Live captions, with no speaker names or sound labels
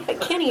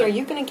Penny, are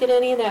you going to get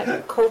any of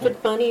that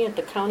COVID money at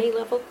the county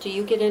level? Do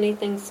you get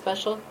anything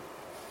special?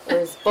 Or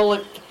is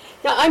Bullock...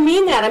 No, I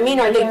mean that. I mean,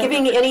 are they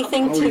giving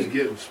anything Always to...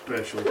 getting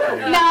special. No,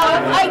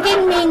 I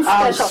didn't mean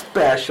special. I'm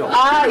special.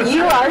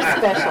 You are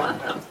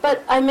special.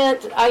 But I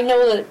meant, I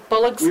know that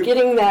Bullock's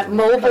getting that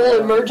mobile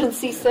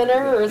emergency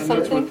center or And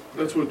something.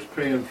 that's what's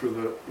paying for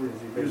the,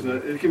 use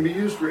that. It can be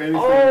used for anything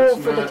Oh, that's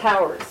for the not,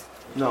 towers.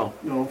 No.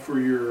 no, for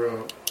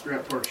your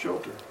Grant Park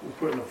shelter.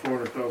 We're putting a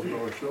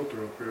 $400,000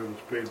 shelter up there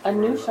that's paid for. A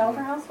new all that.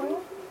 shelter house for you?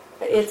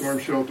 It's, Storm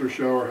shelter,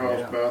 shower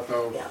house,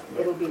 bathhouse. yeah,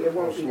 It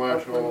won't be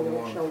Slash one all of in the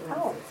one. shelter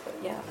houses.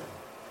 yeah.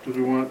 Because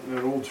we want,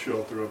 that old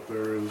shelter up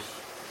there is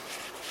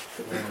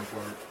falling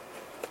apart.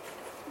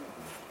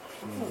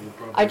 So we'll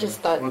probably- I just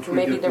thought once we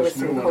maybe get there was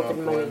this some new one COVID up,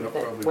 we'll money end up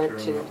that probably went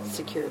tearing to that one down.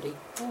 security.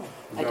 I That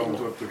didn't one's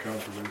know. up to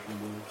conservation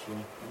board, so,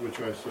 which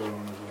I sit on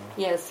as well.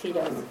 Yes, he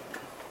does.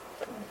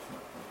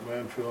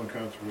 Landfill and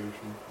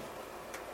conservation.